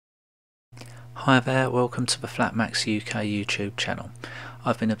Hi there, welcome to the Flatmax UK YouTube channel.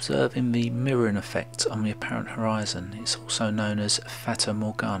 I've been observing the mirroring effect on the apparent horizon. It's also known as Fata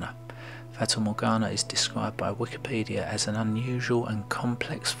Morgana. Fata Morgana is described by Wikipedia as an unusual and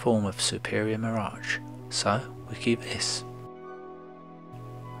complex form of superior mirage. So, wiki this.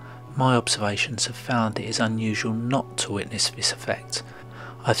 My observations have found it is unusual not to witness this effect.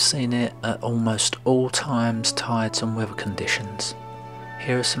 I've seen it at almost all times, tides and weather conditions.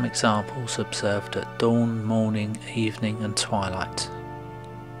 Here are some examples observed at dawn, morning, evening and twilight.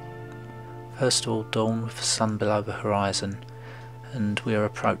 First of all, dawn with the sun below the horizon, and we are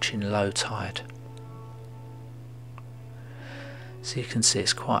approaching low tide. So you can see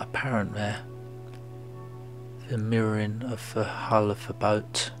it's quite apparent there, the mirroring of the hull of the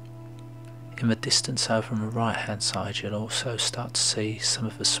boat. In the distance over on the right hand side you'll also start to see some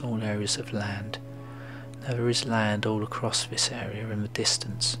of the small areas of land. Now there is land all across this area in the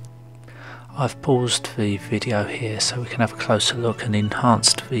distance. I've paused the video here so we can have a closer look and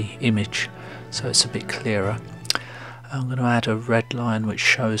enhanced the image so it's a bit clearer. I'm going to add a red line which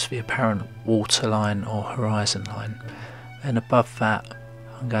shows the apparent water line or horizon line. Then above that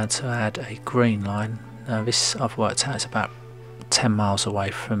I'm going to add a green line. Now this I've worked out is about 10 miles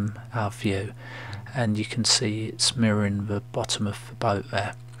away from our view, and you can see it's mirroring the bottom of the boat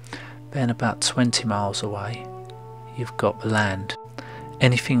there. Then about 20 miles away you've got the land.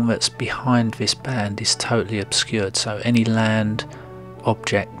 Anything that's behind this band is totally obscured, so any land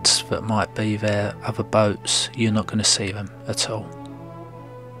objects that might be there, other boats, you're not going to see them at all.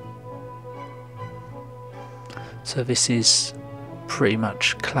 So this is pretty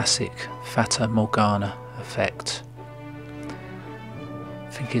much classic Fata Morgana effect. I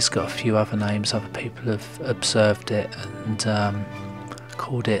think it's got a few other names, other people have observed it and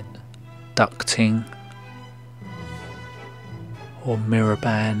called it ducting or mirror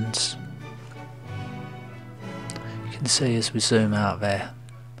bands. You can see as we zoom out there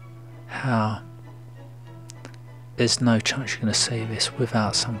how there's no chance you're going to see this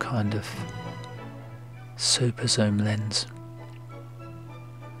without some kind of super zoom lens.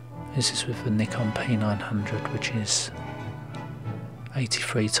 This is with the Nikon P900, which is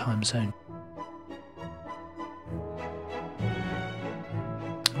 83 times zoom.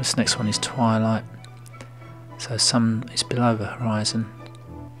 This next one is twilight, so sun is below the horizon,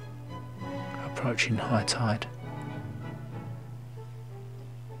 approaching high tide.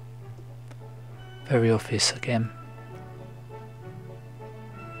 Very obvious again.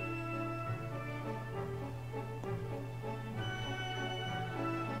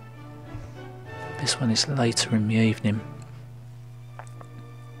 This one is later in the evening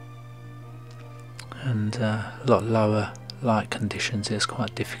and a lot lower light conditions. It's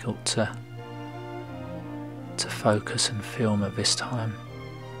quite difficult to focus and film at this time,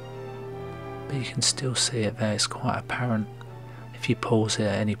 but you can still see it there. It's quite apparent. If you pause it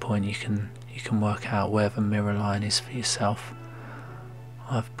at any point you can work out where the mirror line is for yourself.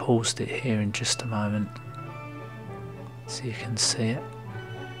 I've paused it here in just a moment so you can see it.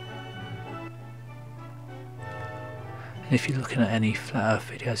 And if you're looking at any flat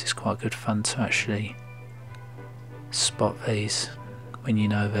earth videos, it's quite good fun to actually spot these when you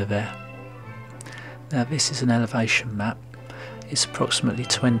know they're there. Now this is an elevation map. It's approximately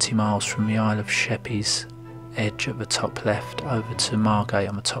 20 miles from the Isle of Sheppey's edge at the top left over to Margate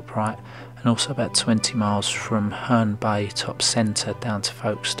on the top right, and also about 20 miles from Herne Bay top centre down to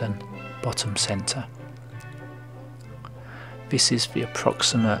Folkestone bottom centre. This is the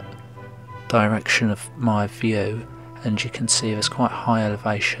approximate direction of my view, and you can see there's quite high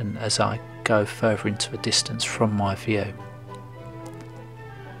elevation as I go further into the distance from my view.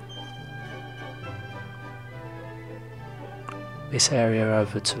 This area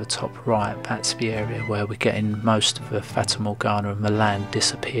over to the top right, that's the area where we're getting most of the Fata Morgana and the land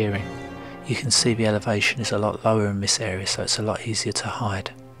disappearing. You can see the elevation is a lot lower in this area, so it's a lot easier to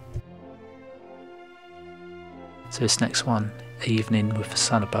hide. So this next one, evening with the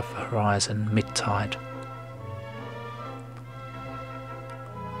sun above the horizon, mid-tide.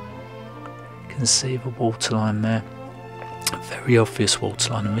 You can see the waterline there, very obvious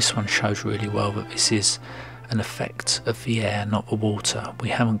waterline, and this one shows really well that this is an effect of the air, not the water. We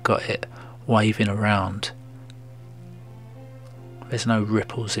haven't got it waving around. There's no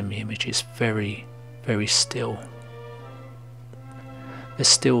ripples in the image, it's very, very still. There's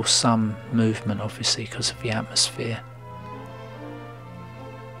still some movement obviously because of the atmosphere.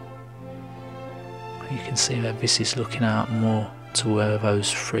 You can see that this is looking out more to where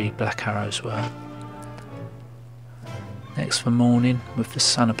those three black arrows were. Next for morning with the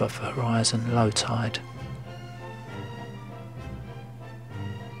sun above the horizon, low tide.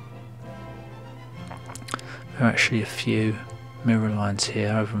 There are actually a few mirror lines here.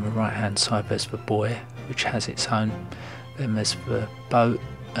 Over on the right hand side there's the buoy, which has its own. Then there's the boat,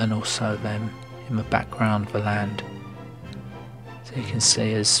 and also then in the background the land. So you can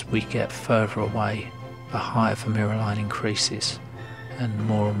see as we get further away, the height of the mirror line increases and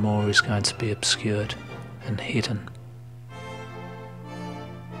more is going to be obscured and hidden.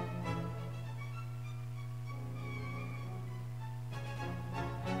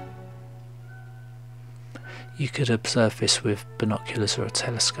 You could observe this with binoculars or a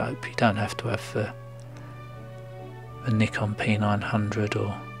telescope. You don't have to have the Nikon P900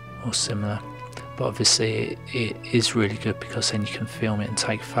 or similar, but obviously it is really good because then you can film it and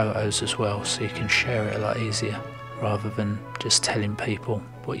take photos as well, so you can share it a lot easier rather than just telling people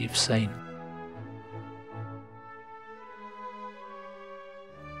what you've seen.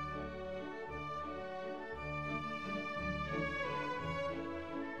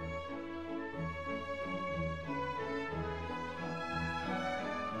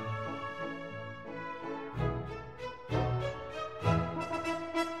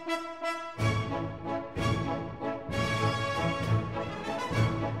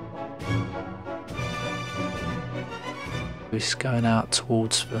 It's going out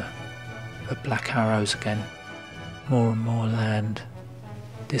towards the black arrows again. More and more land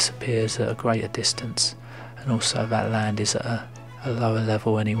disappears at a greater distance, and also that land is at a lower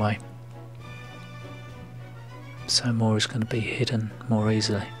level anyway, so more is going to be hidden more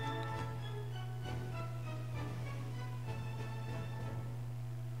easily.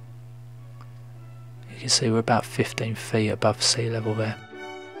 You can see we're about 15 feet above sea level there.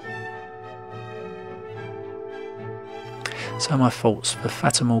 So my thoughts: the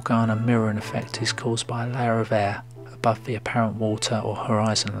Fata Morgana mirroring effect is caused by a layer of air above the apparent water or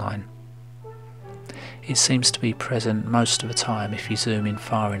horizon line. It seems to be present most of the time if you zoom in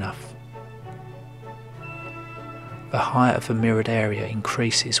far enough. The height of the mirrored area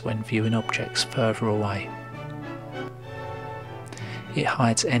increases when viewing objects further away. It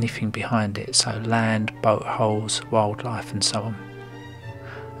hides anything behind it, so land, boat holes, wildlife and so on.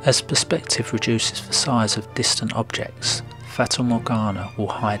 As perspective reduces the size of distant objects, Fata Morgana will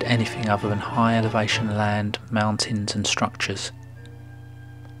hide anything other than high elevation land, mountains and structures.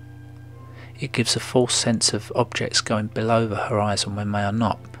 It gives a false sense of objects going below the horizon when they are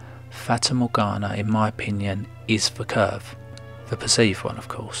not. Fata Morgana, in my opinion, is the curve. The perceived one, of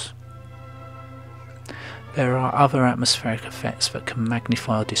course. There are other atmospheric effects that can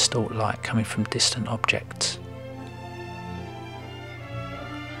magnify or distort light coming from distant objects.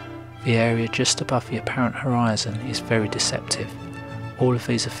 The area just above the apparent horizon is very deceptive. All of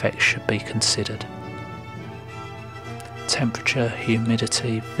these effects should be considered. Temperature,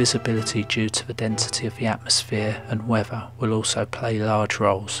 humidity, visibility due to the density of the atmosphere and weather will also play large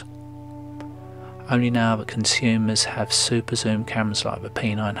roles. Only now that consumers have super zoom cameras like the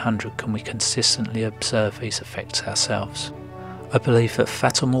P900 can we consistently observe these effects ourselves. I believe that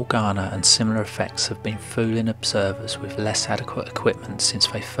Fata Morgana and similar effects have been fooling observers with less adequate equipment since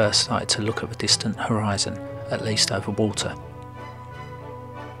they first started to look at the distant horizon, at least over water.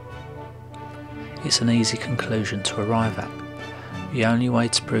 It's an easy conclusion to arrive at. The only way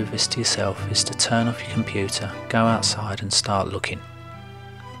to prove this to yourself is to turn off your computer, go outside and start looking.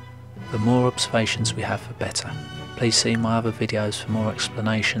 The more observations we have, the better. Please see my other videos for more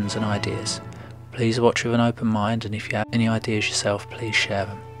explanations and ideas. Please watch with an open mind, and if you have any ideas yourself, please share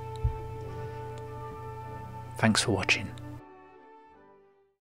them. Thanks for watching.